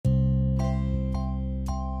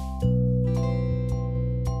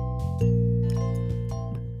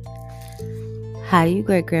Hi, you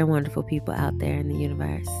great, grand, wonderful people out there in the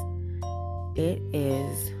universe. It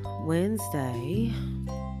is Wednesday,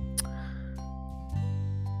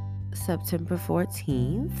 September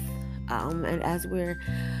 14th. And as we're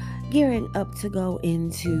gearing up to go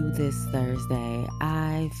into this Thursday,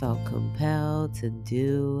 I felt compelled to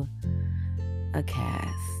do a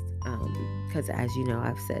cast. Because as you know,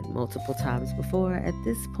 I've said multiple times before at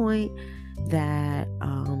this point that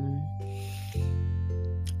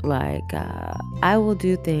I will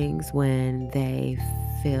do things when they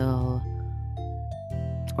feel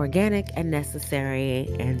organic and necessary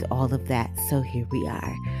and all of that. So here we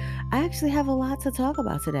are. I actually have a lot to talk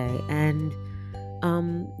about today, and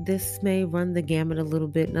this may run the gamut a little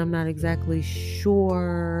bit, and I'm not exactly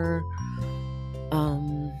sure I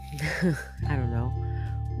don't know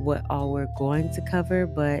what all we're going to cover,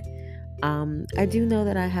 but I do know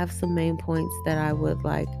that I have some main points that I would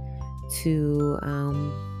like to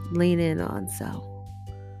lean in on. So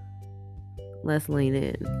let's lean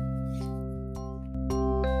in.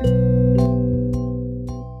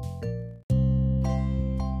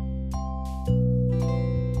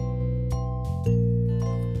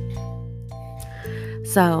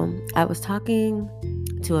 So I was talking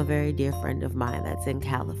to a very dear friend of mine that's in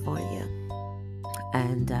California.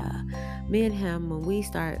 And me and him, when we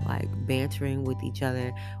start bantering with each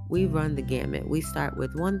other, we run the gamut. We start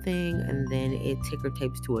with one thing and then it ticker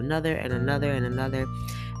tapes to another and another and another.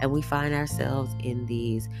 And we find ourselves in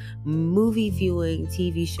these movie viewing,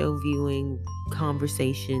 TV show viewing,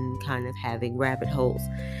 conversation kind of having rabbit holes.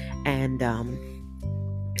 And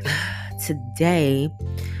today,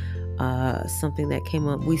 something that came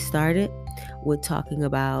up, we started with talking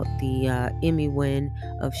about the Emmy win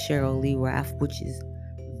of Cheryl Lee Ralph, which is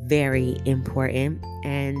very important,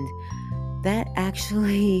 and that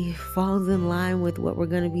actually falls in line with what we're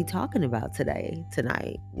going to be talking about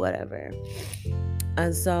tonight, whatever.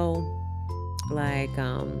 And so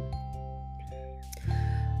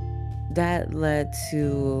that led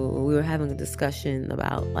to, we were having a discussion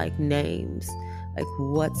about names,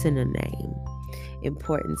 what's in a name,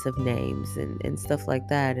 importance of names and stuff like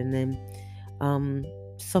that. And then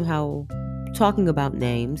somehow talking about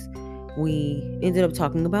names, we ended up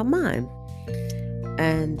talking about mine.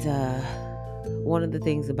 And one of the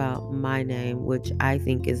things about my name, which I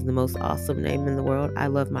think is the most awesome name in the world, I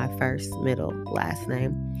love my first, middle, last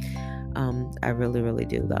name. I really, really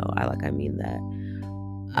do, though. I mean that.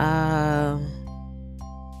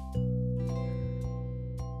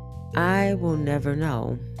 I will never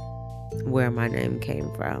know where my name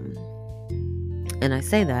came from. And I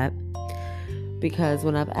say that because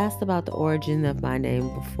when I've asked about the origin of my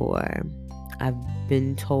name before, I've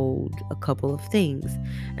been told a couple of things.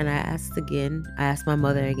 And I asked my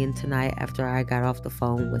mother again tonight after I got off the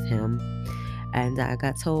phone with him. And I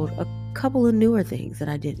got told a couple of newer things that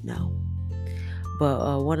I didn't know.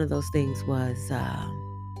 But one of those things was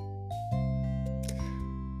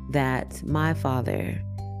that my father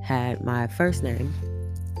had my first name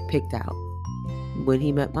picked out when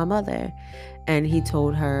he met my mother, and he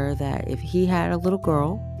told her that if he had a little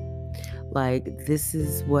girl, this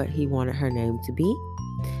is what he wanted her name to be,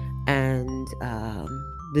 and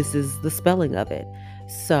this is the spelling of it.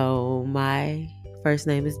 So my first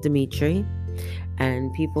name is Dimitri,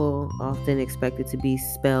 and people often expect it to be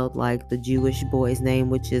spelled like the Jewish boy's name,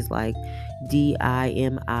 which is Dimitri,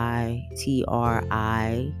 or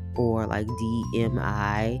Dimitry,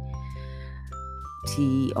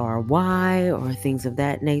 or things of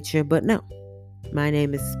that nature. But no, my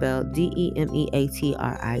name is spelled Demeatrie.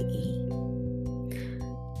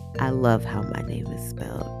 I love how my name is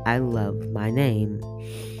spelled. I love my name.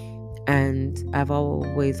 And I've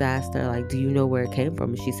always asked her, do you know where it came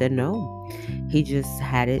from? And she said no. He just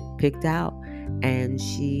had it picked out. And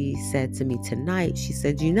she said to me tonight, she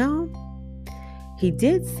said, he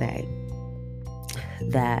did say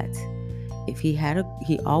that if he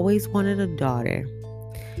always wanted a daughter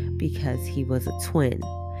because he was a twin.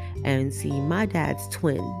 And see, my dad's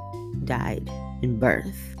twin died in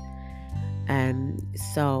birth. And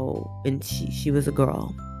she was a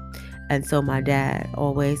girl. And so my dad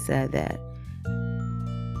always said that,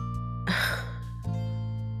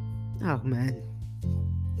 oh man,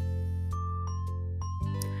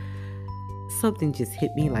 something just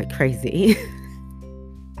hit me like crazy.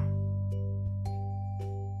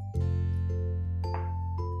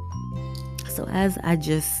 So as I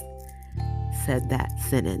just said that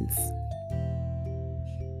sentence,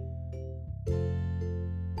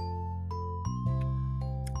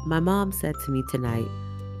 my mom said to me tonight,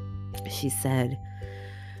 she said,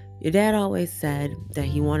 your dad always said that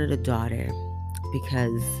he wanted a daughter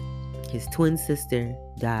because his twin sister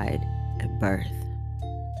died at birth.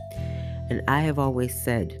 And I have always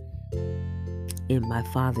said in my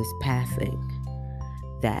father's passing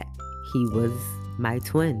that he was my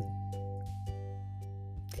twin,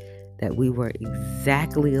 that we were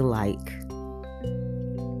exactly alike.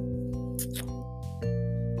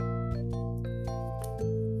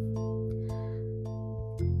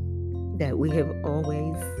 That we have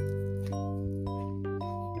always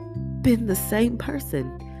been the same person.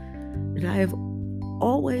 And I have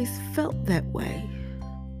always felt that way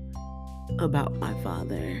about my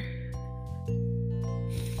father.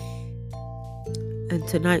 And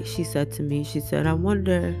tonight she said to me, she said, I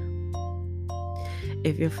wonder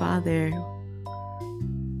if your father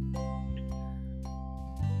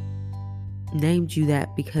named you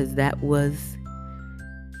that because that was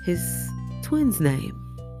his twin's name.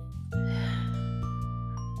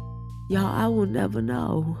 Y'all, I will never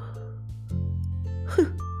know.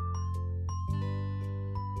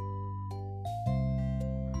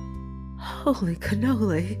 Holy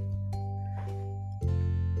cannoli.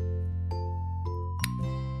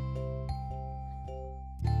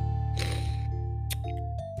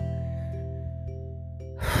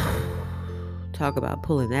 Talk about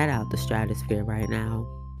pulling that out the stratosphere right now.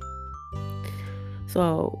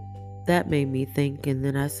 So that made me think, and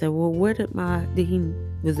then I said, well, was that my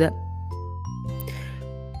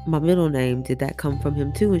middle name? Did that come from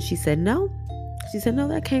him too? And she said, no. She said, no,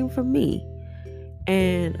 that came from me.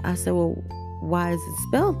 And I said, well, why is it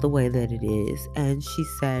spelled the way that it is? And she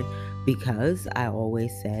said, because I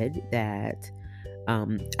always said that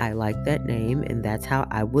I like that name, and that's how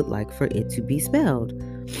I would like for it to be spelled.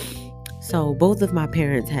 So both of my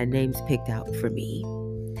parents had names picked out for me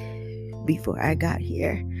before I got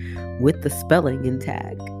here with the spelling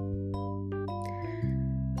intact.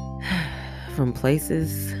 From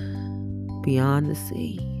places beyond the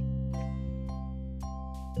sea.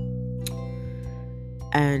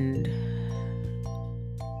 And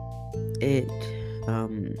it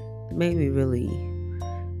made me really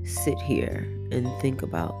sit here and think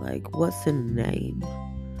about, like, what's in a name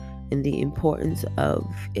and the importance of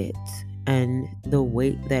it and the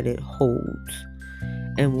weight that it holds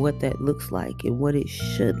and what that looks like and what it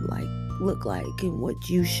should look like and what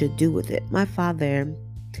you should do with it. My father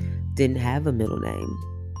didn't have a middle name.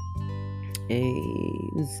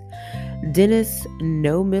 He's Dennis,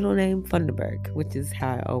 no middle name Funderburg, which is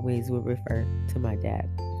how I always would refer to my dad.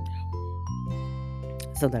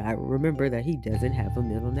 So that I remember that he doesn't have a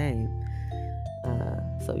middle name.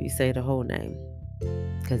 So you say the whole name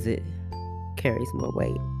because it carries more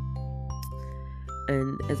weight.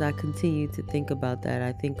 And as I continue to think about that,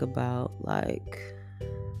 I think about, like,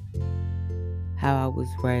 how I was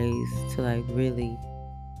raised to, like, really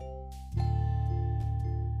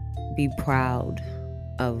be proud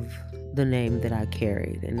of the name that I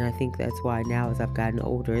carried. And I think that's why now, as I've gotten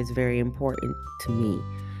older, it's very important to me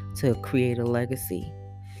to create a legacy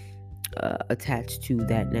attached to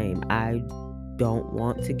that name. I don't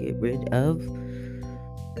want to get rid of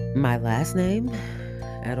my last name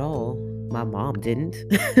at all. My mom didn't.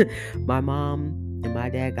 My mom and my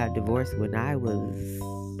dad got divorced when I was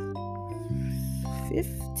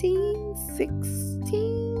 15,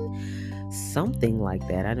 16, something like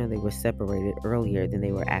that. I know they were separated earlier than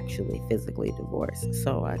they were actually physically divorced,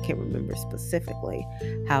 so I can't remember specifically.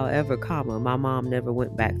 However, my mom never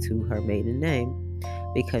went back to her maiden name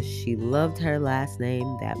because she loved her last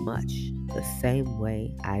name that much, the same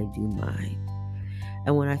way I do mine.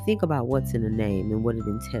 And when I think about what's in a name and what it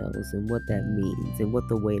entails and what that means and what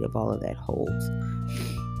the weight of all of that holds,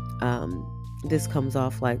 this comes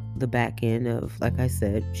off like the back end of, like I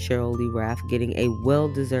said, Cheryl Lee Raff getting a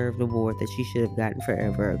well-deserved award that she should have gotten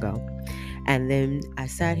forever ago. And then I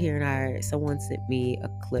sat here and someone sent me a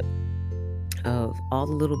clip of all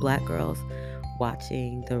the little black girls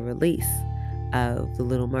watching the release of The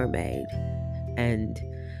Little Mermaid, and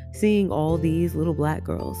seeing all these little black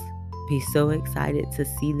girls be so excited to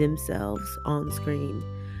see themselves on screen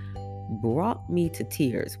brought me to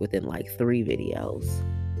tears within like 3 videos.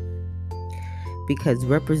 Because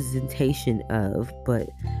representation of, but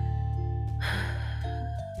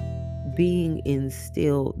being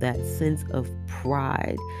instilled that sense of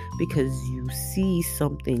pride because you see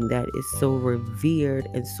something that is so revered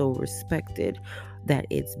and so respected that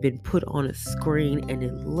it's been put on a screen and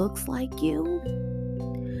it looks like you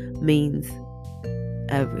means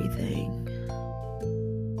everything.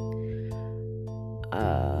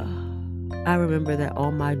 I remember that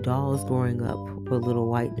all my dolls growing up were little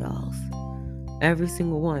white dolls. Every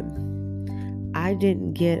single one. I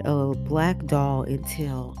didn't get a black doll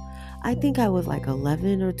until I think I was like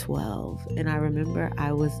 11 or 12. And I remember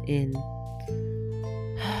I was in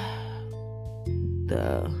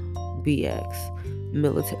the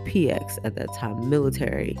PX at that time,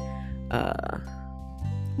 military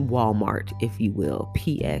Walmart, if you will,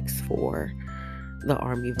 PX for the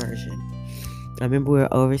army version. I remember we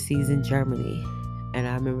were overseas in Germany, and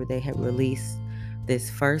I remember they had released this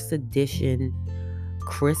first edition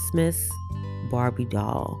Christmas Barbie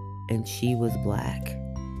doll, and she was black.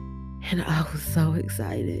 And I was so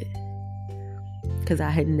excited because I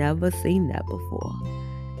had never seen that before.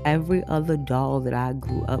 Every other doll that I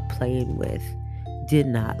grew up playing with did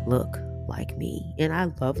not look like me. And I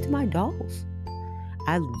loved my dolls.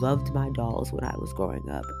 I loved my dolls when I was growing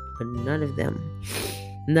up, but none of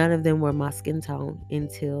them were my skin tone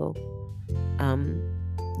until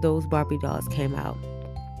those Barbie dolls came out.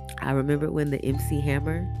 I remember when the MC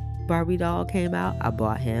Hammer Barbie doll came out, I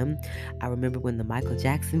bought him. I remember when the Michael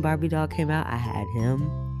Jackson Barbie doll came out, I had him.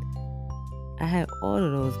 I had all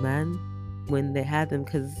of those, man, when they had them,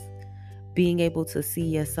 because being able to see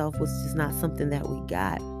yourself was just not something that we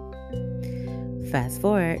got. Fast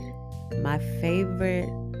forward, my favorite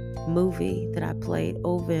movie that I played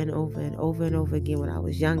over and over and over and over again when I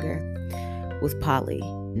was younger was Polly.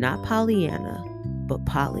 Not Pollyanna, but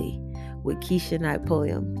Polly with Keisha Knight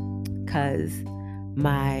Pulliam, because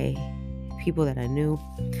my people that I knew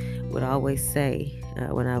would always say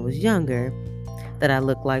when I was younger that I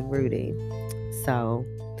looked like Rudy. So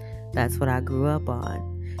that's what I grew up on.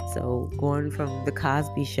 So going from the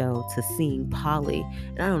Cosby Show to seeing Polly,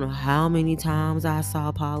 and I don't know how many times I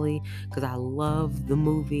saw Polly, because I loved the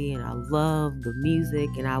movie and I loved the music,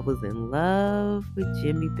 and I was in love with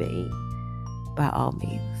Jimmy Bean. By all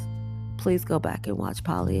means, please go back and watch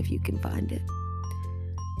Polly if you can find it.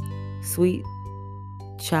 Sweet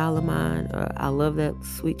Child of Mine, I love that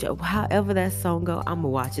Sweet Child. However that song go, I'm gonna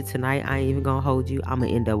watch it tonight. I ain't even gonna hold you. I'm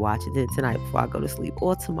gonna end up watching it tonight before I go to sleep,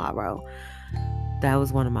 or tomorrow. That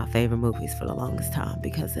was one of my favorite movies for the longest time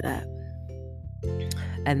because of that.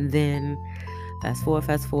 And then fast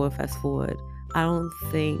forward. I don't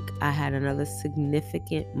think I had another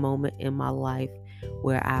significant moment in my life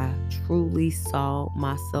where I truly saw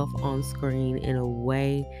myself on screen in a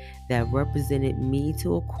way that represented me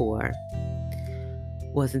to a core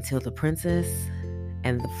was until The Princess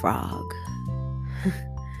and the Frog.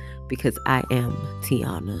 Because I am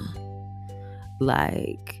Tiana.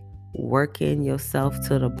 Like, working yourself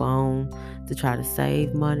to the bone to try to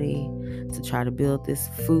save money, to try to build this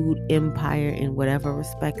food empire in whatever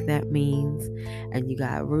respect that means, and you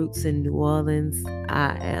got roots in New Orleans.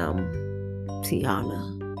 I am Tiana,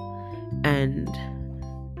 and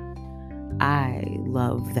I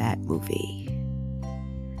love that movie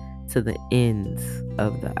to the ends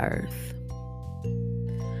of the earth.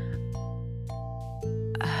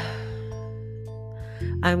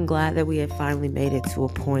 I'm glad that we had finally made it to a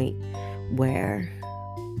point where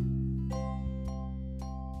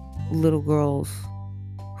little girls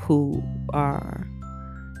who are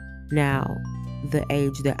now the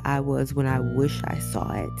age that I was when I wish I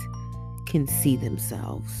saw it can see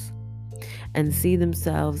themselves. And see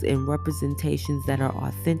themselves in representations that are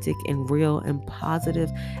authentic and real and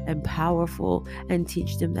positive and powerful, and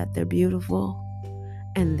teach them that they're beautiful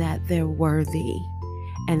and that they're worthy,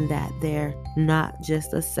 and that they're not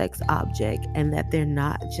just a sex object, and that they're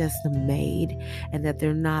not just a maid, and that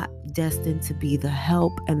they're not destined to be the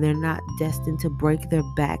help, and they're not destined to break their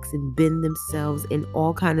backs and bend themselves in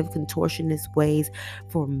all kind of contortionist ways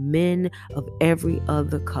for men of every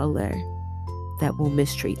other color that will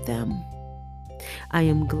mistreat them. I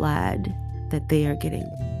am glad that they are getting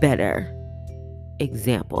better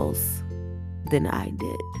examples than I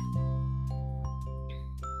did.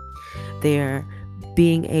 They're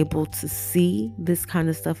being able to see this kind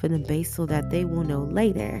of stuff in the base so that they will know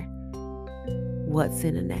later what's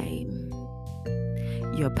in a name.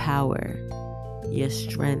 Your power, your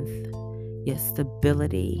strength, your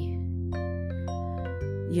stability,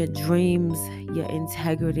 your dreams, your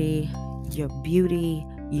integrity, your beauty,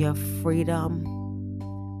 your freedom,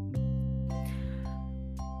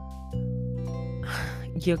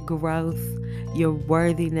 your growth, your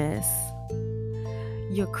worthiness,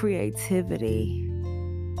 your creativity,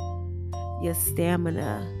 your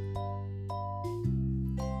stamina,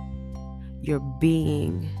 your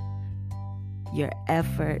being, your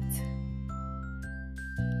effort,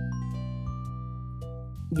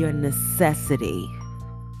 your necessity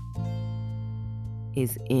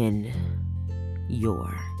is in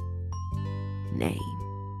your name.